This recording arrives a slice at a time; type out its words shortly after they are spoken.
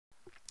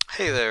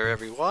Hey there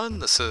everyone,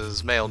 this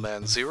is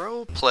Mailman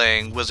Zero,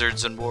 playing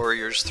Wizards and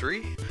Warriors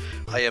 3.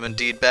 I am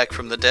indeed back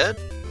from the dead.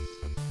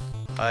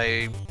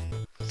 I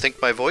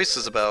think my voice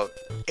is about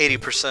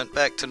 80%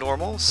 back to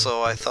normal,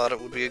 so I thought it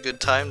would be a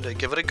good time to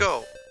give it a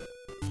go.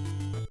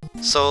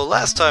 So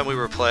last time we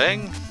were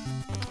playing,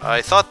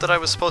 I thought that I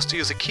was supposed to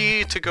use a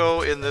key to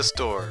go in this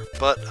door,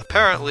 but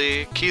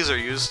apparently keys are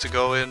used to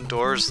go in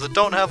doors that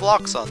don't have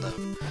locks on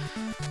them.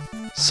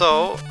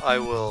 So I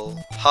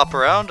will hop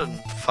around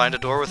and find a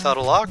door without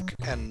a lock,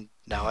 and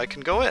now I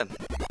can go in.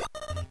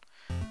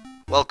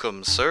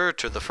 Welcome, sir,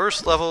 to the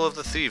first level of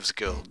the Thieves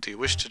Guild. Do you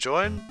wish to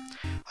join?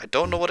 I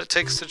don't know what it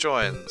takes to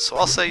join, so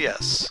I'll say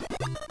yes.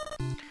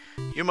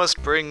 You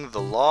must bring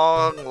the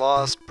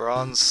long-lost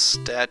bronze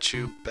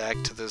statue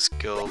back to this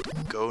guild.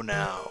 Go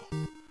now.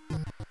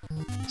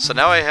 So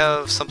now I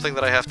have something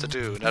that I have to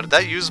do. Now, did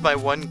that use my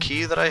one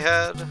key that I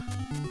had?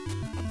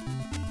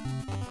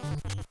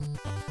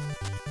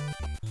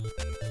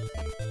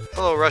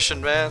 Hello, Russian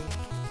man.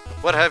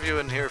 What have you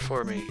in here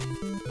for me?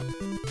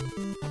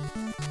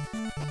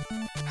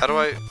 How do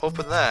I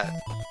open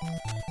that?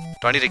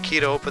 Do I need a key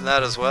to open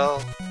that as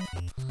well?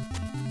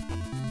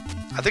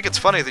 I think it's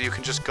funny that you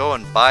can just go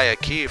and buy a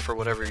key for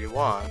whatever you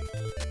want.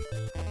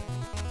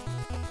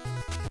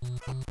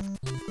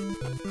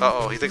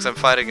 Uh-oh, he thinks I'm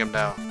fighting him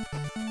now.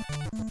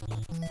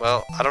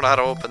 Well, I don't know how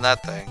to open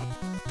that thing.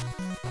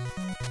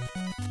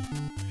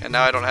 And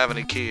now I don't have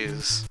any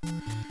keys.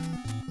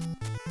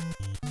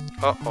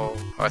 Uh-oh. Oh,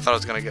 I thought I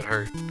was gonna get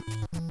hurt.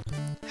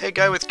 Hey,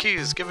 guy with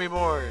keys, give me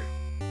more!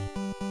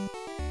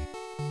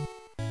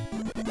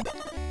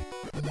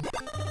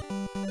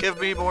 Give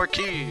me more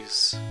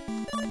keys!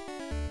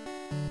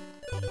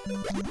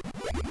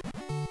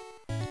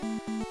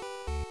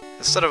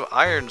 Instead of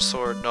Iron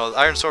Sword... No,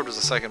 Iron Sword was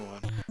the second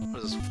one.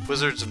 What is this?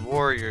 Wizards and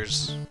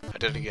Warriors. I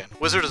did it again.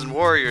 Wizards and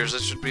Warriors,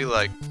 it should be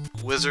like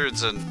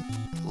Wizards and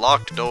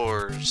Locked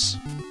Doors.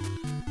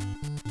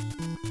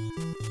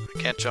 I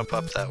can't jump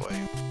up that way.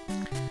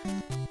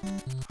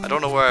 I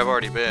don't know where I've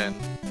already been.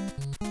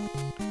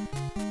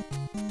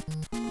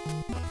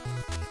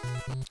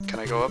 Can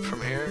I go up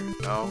from here?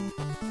 No.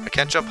 I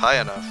can't jump high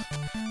enough.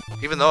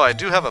 Even though I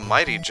do have a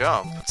mighty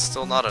jump, it's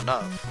still not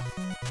enough.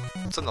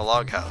 It's in the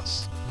log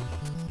house.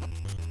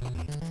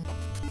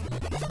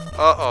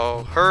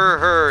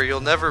 Uh-oh.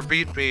 You'll never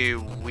beat me,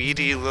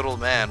 weedy little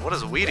man. What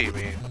does weedy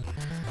mean?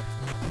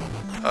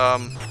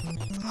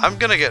 I'm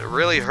gonna get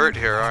really hurt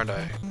here, aren't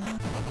I?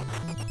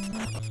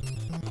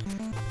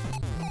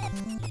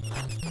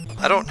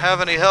 I don't have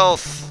any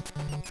health,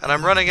 and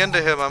I'm running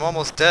into him. I'm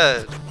almost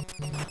dead.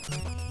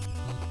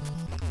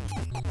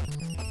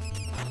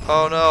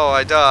 Oh no,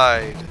 I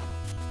died.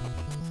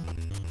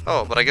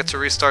 Oh, but I get to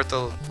restart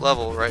the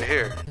level right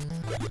here.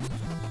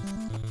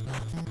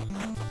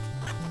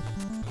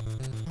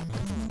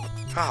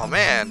 Oh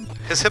man,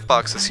 his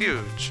hitbox is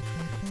huge.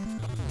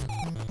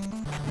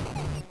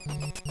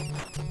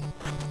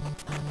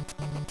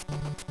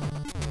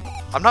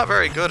 I'm not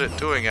very good at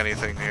doing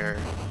anything here.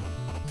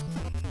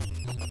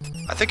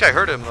 I think I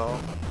hurt him though.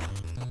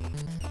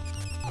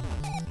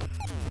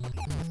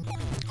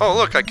 Oh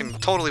look, I can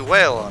totally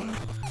wail on him.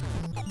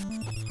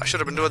 I should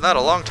have been doing that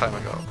a long time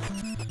ago.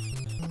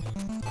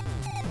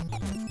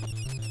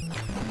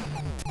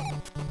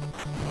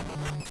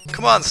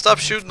 Come on, stop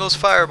shooting those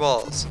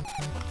fireballs.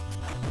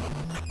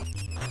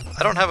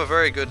 I don't have a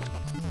very good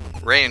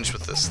range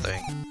with this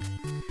thing.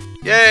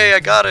 Yay, I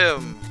got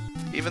him!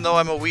 Even though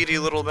I'm a weedy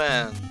little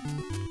man.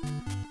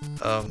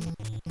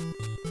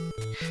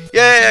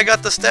 Yay, I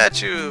got the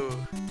statue!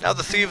 Now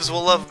the thieves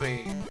will love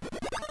me.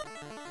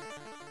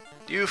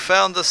 You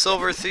found the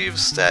Silver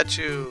Thieves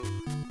statue.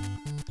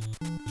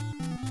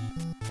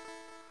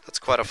 That's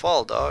quite a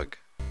fall, dog.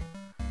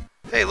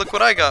 Hey, look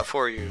what I got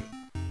for you.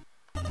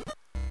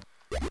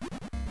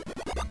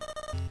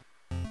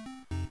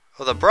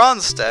 Oh, the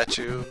bronze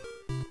statue?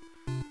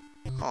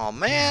 Oh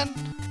man!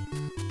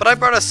 But I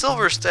brought a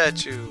silver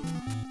statue.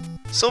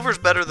 Silver's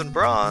better than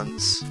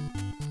bronze.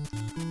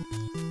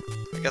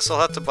 I guess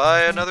I'll have to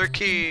buy another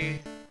key.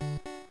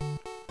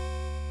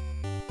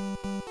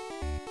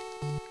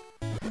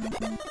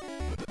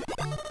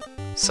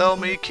 Sell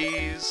me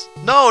keys.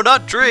 No,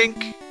 not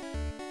drink!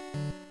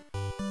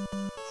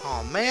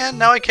 Oh man,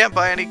 now I can't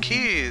buy any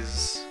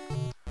keys.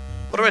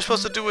 What am I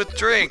supposed to do with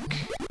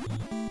drink?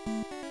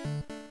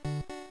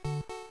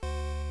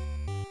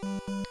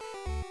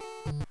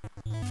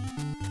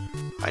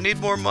 I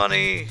need more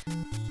money.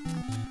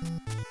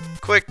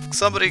 Quick,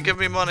 somebody give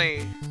me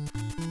money.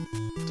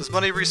 Does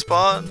money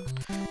respawn?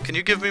 Can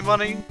you give me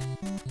money?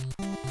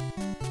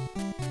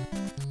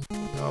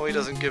 No, he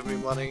doesn't give me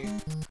money.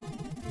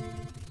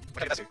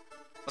 What can I do?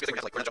 Let's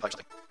get like we're gonna jump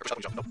something. Or shall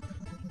we jump? Nope.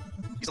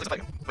 He's still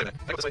fighting. Wait a minute.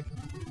 Can I go this way?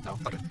 No,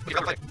 not good. Wait,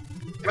 I'm fighting.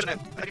 Hey, Russian man,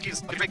 I need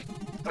keys. I need drink.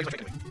 How are you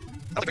drinking anyway?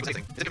 I don't think it was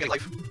anything. It didn't give me any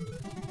life.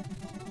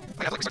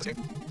 I have to like restart this game.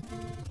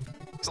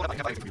 Still not, I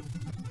can't buy anything for you.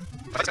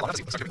 If I stay long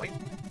enough, let's start giving money.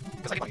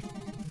 Because I need money.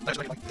 I just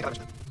need money. Take it out,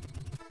 Russian man.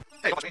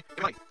 Hey, don't watch me. Give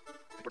me money.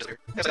 We're disappeared.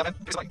 Hey, stay down, man.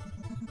 Give me some money.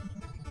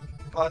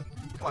 Come on.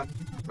 Come on.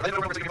 I don't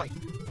know where to give me money.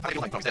 I need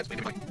money. Oh, he's dead. So give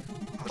me money.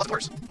 Oh, there's lots of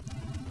doors.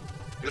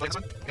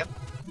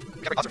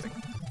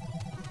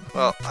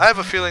 Well, I have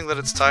a feeling that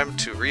it's time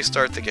to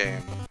restart the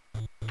game.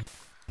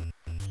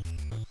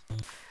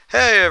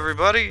 Hey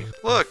everybody!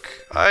 Look!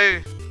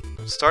 I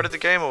started the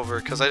game over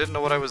because I didn't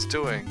know what I was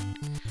doing.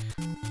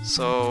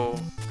 So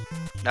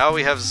now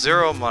we have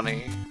 0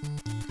 money.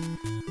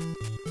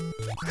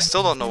 I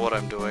still don't know what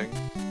I'm doing.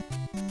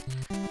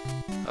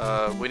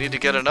 We need to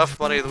get enough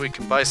money that we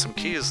can buy some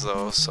keys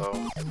though, so...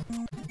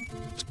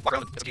 Just walk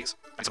around and get some keys.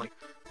 I need some money.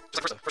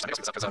 Just like first time I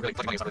go because really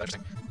collecting money is not really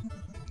interesting.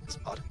 It's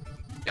odd.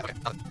 Yeah, okay.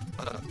 Nothing.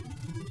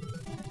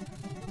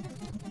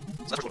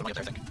 So that's a money up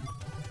there, I think.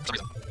 For some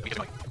reason. We get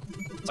money.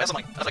 So I have some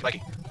money. I'd like to buy a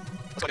key.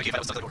 Let's go get a key if I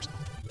have some other doors.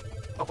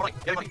 Oh, more money.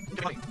 Give me money. Give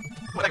me money.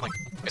 Oh, I have money.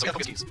 Okay, so we have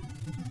focus keys.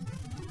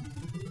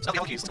 So now we have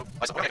all the keys, so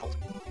buy some. What can I hold?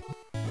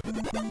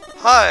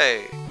 Hi!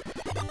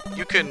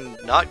 You can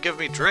not give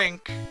me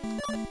drink.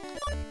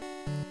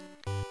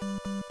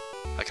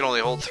 I can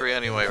only hold 3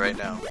 anyway right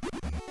now.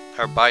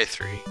 Or buy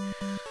 3.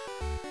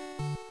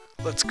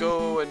 Let's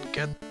go and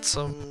get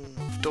some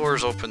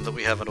doors open that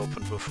we haven't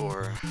opened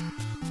before.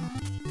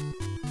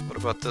 What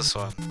about this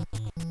one?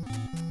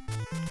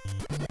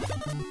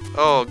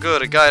 Oh,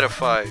 good, a guy to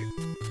fight.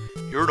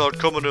 You're not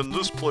coming in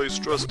this place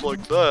dressed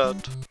like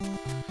that.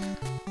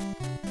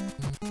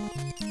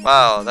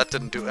 Wow, that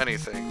didn't do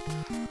anything.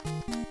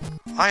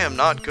 I am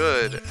not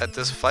good at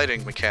this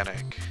fighting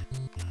mechanic.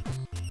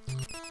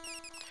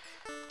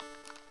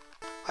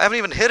 I haven't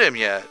even hit him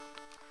yet.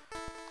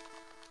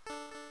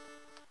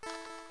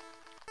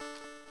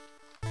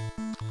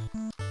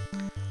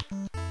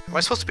 Am I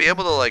supposed to be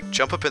able to like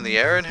jump up in the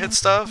air and hit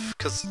stuff?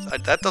 Cause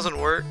that doesn't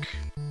work.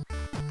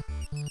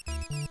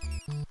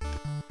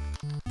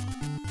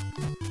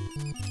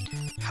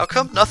 How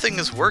come nothing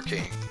is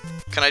working?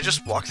 Can I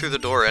just walk through the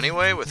door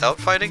anyway without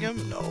fighting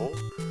him? No.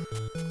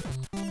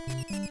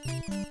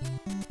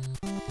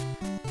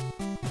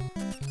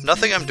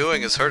 Nothing I'm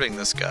doing is hurting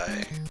this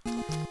guy.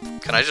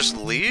 Can I just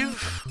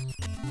leave?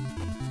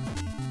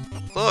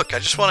 Look, I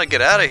just want to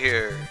get out of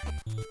here.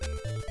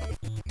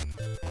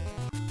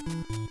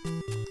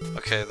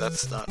 Okay,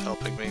 that's not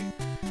helping me.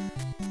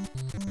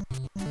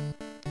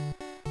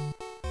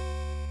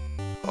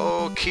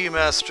 Oh,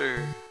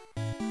 Keymaster.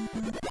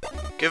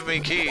 Give me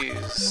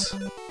keys.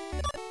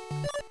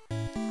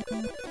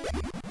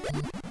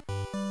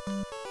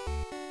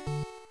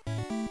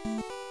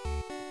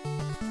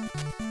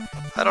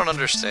 I don't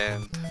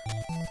understand.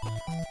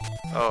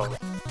 Oh.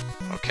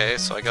 Okay,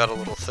 so I got a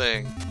little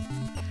thing.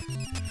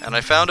 And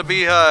I found a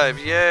beehive!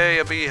 Yay,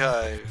 a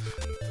beehive!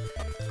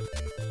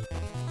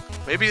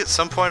 Maybe at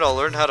some point I'll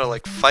learn how to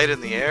like fight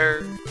in the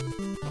air.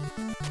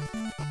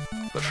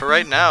 But for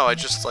right now, I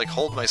just like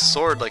hold my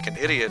sword like an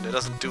idiot. It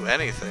doesn't do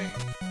anything.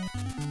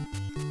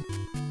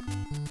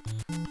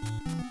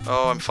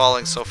 Oh, I'm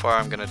falling so far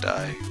I'm gonna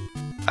die.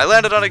 I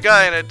landed on a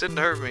guy and it didn't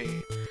hurt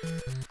me.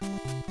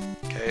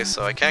 Okay,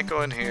 so I can't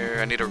go in here.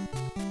 I need a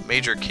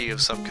major key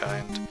of some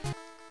kind.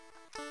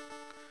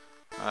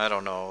 I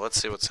don't know.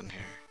 Let's see what's in here.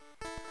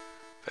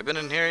 Have I been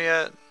in here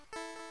yet?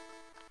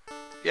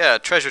 Yeah,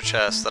 treasure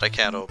chest that I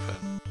can't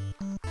open.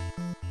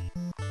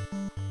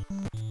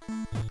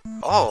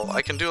 Oh,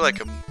 I can do like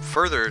a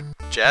further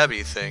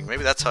jabby thing.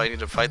 Maybe that's how I need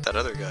to fight that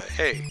other guy.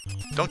 Hey,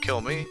 don't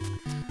kill me.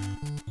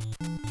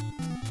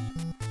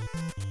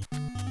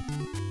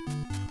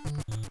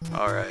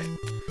 Alright.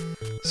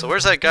 So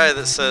where's that guy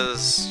that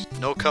says,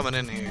 no coming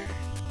in here?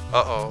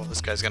 Uh-oh,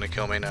 this guy's gonna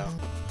kill me now.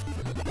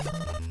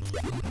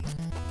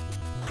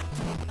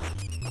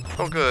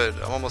 Oh good,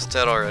 I'm almost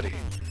dead already.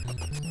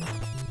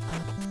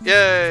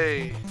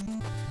 Yay!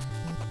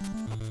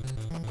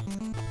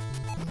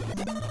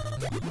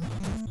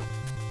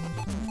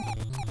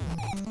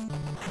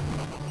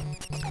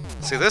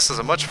 See, this is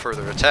a much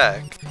further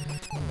attack.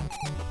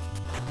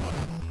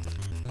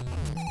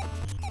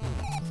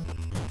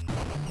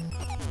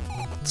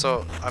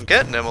 So, I'm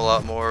getting him a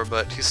lot more,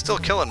 but he's still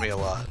killing me a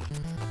lot.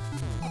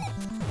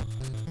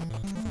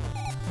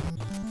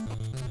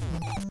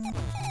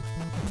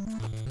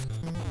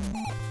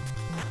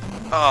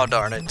 Oh,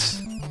 darn it.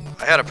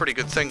 I had a pretty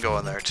good thing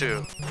going there,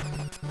 too.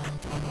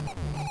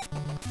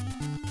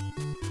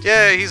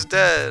 Yay, he's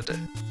dead!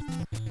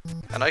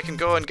 And I can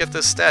go and get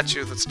this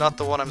statue that's not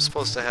the one I'm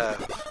supposed to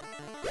have.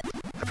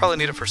 I probably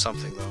need it for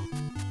something, though.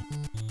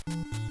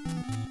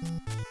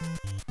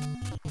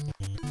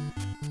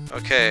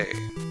 Okay,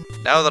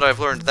 now that I've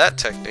learned that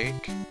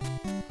technique,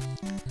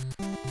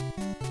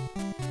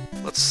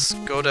 let's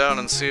go down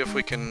and see if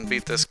we can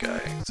beat this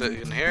guy. Is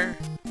it in here?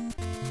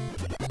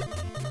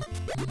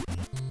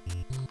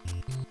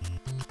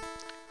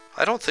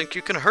 I don't think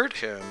you can hurt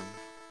him.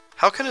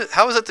 How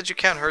is it that you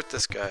can't hurt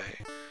this guy?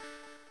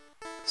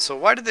 So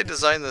why did they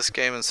design this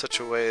game in such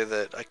a way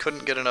that I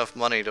couldn't get enough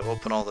money to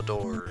open all the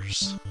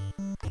doors?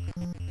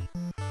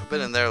 I've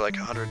been in there like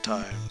 100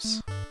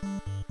 times.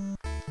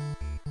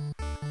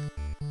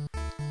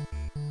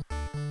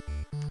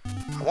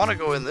 I want to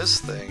go in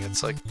this thing.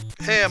 It's like,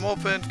 hey, I'm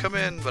open, come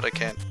in, but I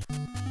can't.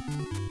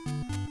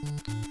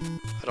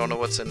 I don't know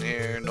what's in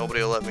here.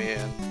 Nobody will let me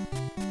in.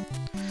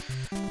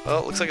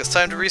 Well, looks like it's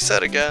time to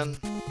reset again.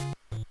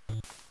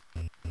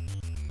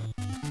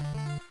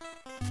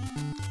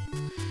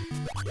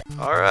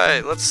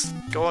 Alright, let's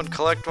go and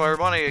collect our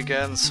money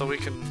again so we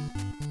can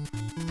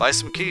buy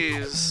some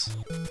keys.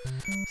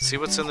 See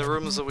what's in the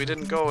rooms that we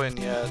didn't go in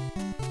yet.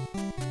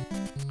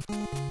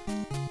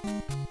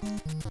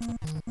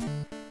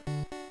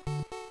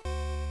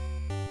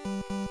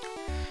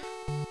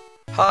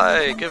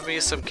 Hi, give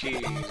me some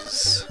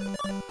keys.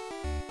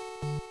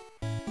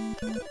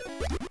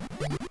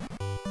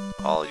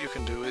 All you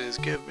can do is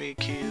give me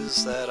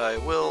keys that I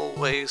will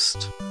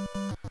waste.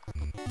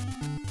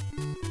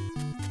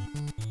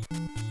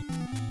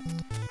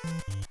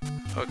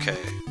 Okay.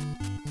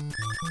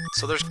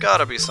 So there's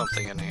gotta be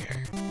something in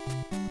here.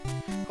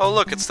 Oh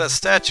look, it's that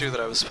statue that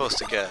I was supposed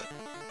to get.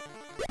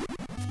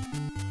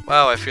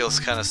 Wow, I feel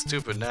kinda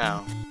stupid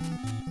now.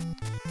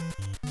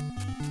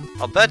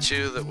 I'll bet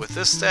you that with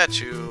this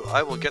statue,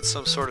 I will get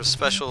some sort of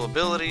special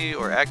ability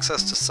or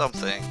access to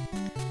something.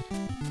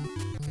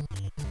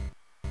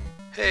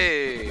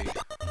 Hey!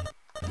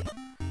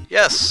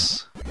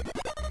 Yes!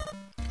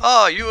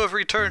 Ah, you have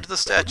returned the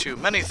statue.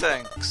 Many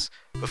thanks.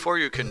 Before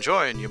you can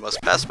join, you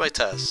must pass my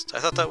test. I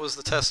thought that was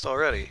the test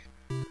already.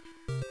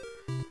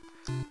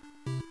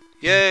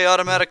 Yay,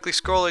 automatically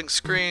scrolling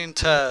screen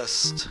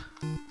test.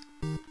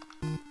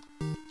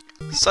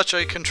 Such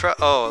a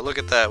oh, look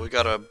at that. We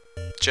got a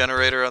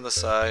generator on the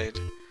side.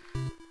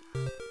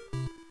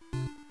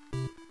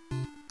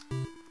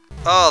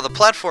 Oh, the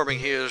platforming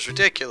here is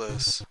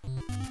ridiculous.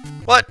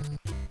 What?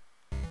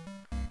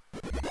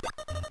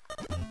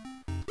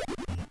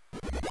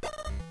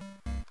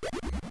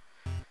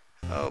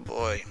 Oh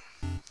boy.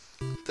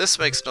 This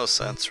makes no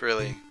sense,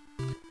 really.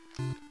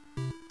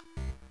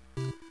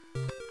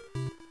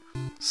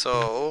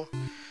 So,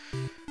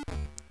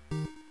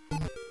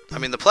 I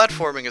mean, the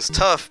platforming is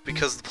tough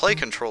because the play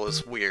control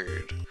is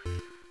weird.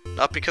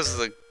 Not because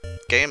the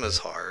game is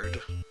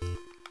hard.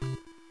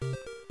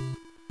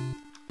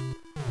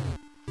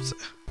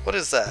 What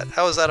is that?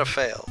 How is that a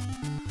fail?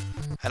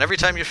 And every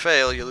time you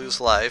fail, you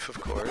lose life, of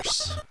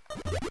course.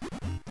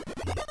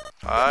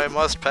 I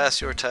must pass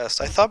your test.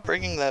 I thought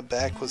bringing that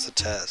back was a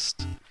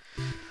test.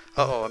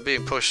 Uh-oh, I'm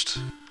being pushed.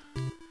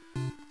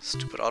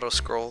 Stupid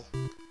auto-scroll.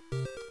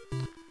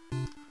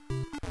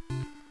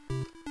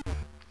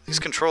 These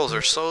controls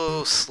are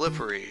so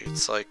slippery.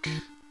 It's like...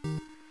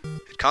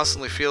 it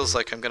constantly feels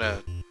like I'm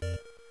gonna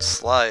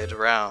slide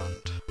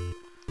around.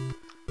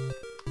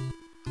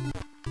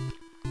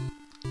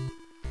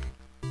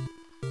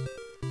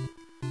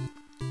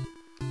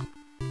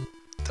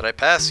 Did I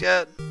pass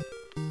yet?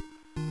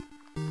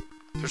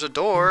 There's a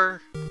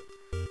door.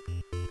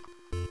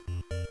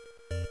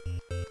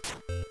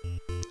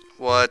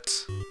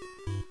 What?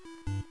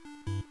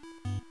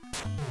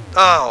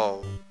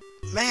 Oh,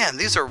 man,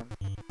 these are...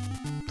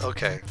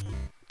 okay.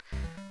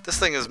 This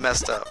thing is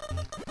messed up.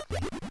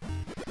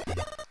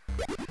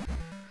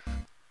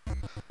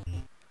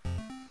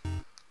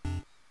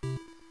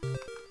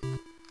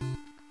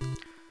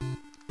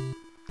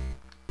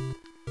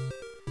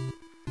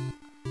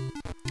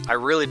 I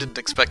really didn't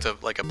expect a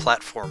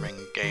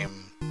platforming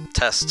game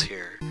test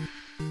here.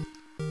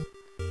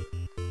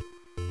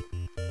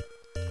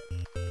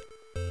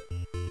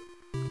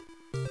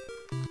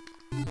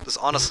 This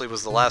honestly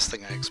was the last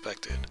thing I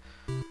expected.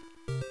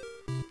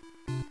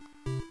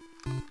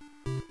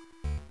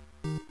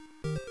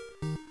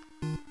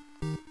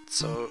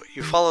 So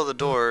you follow the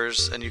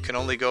doors and you can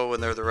only go when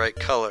they're the right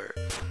color.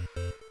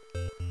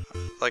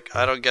 Like,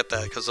 I don't get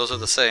that because those are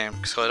the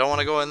same, so I don't want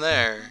to go in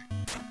there.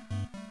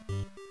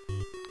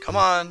 Come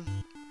on.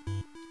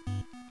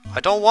 I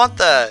don't want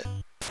that.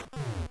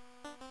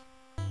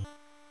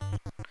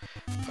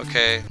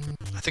 Okay,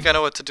 I think I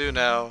know what to do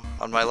now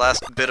on my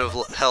last bit of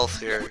health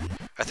here.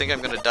 I think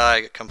I'm gonna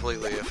die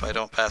completely if I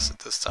don't pass it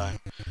this time.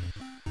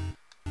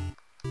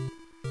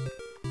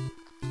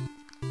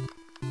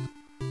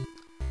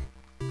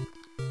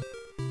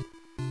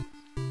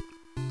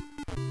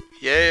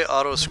 Yay,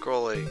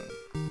 auto-scrolling.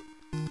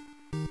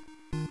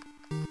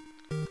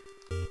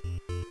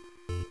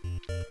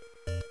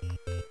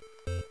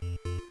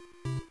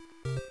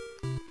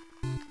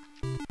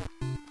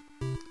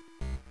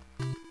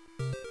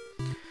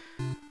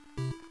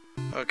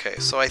 Okay,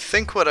 so I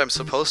think what I'm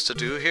supposed to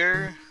do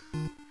here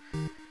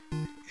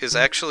is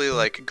actually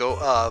like go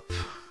up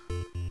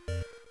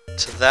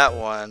to that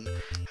one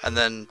and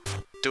then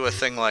do a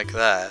thing like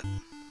that.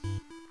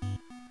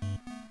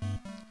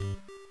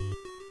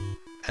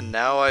 And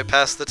now I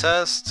passed the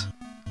test?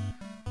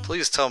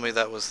 Please tell me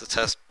that was the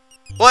test.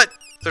 What?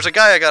 There's a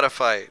guy I gotta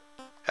fight.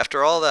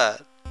 After all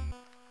that.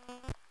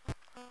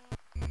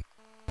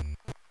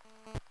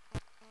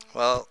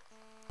 Well,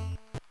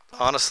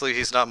 honestly,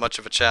 he's not much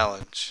of a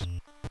challenge.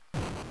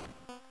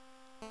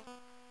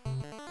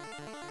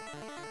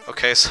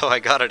 Okay, so I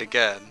got it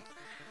again.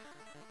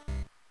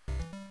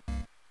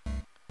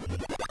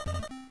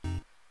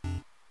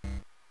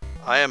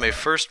 I am a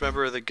first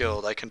member of the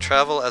guild. I can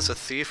travel as a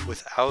thief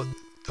without...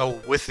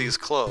 oh, with these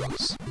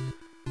clothes.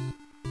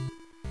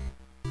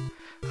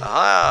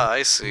 Ah,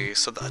 I see.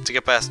 So to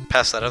get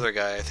past that other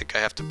guy, I think I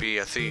have to be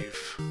a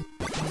thief.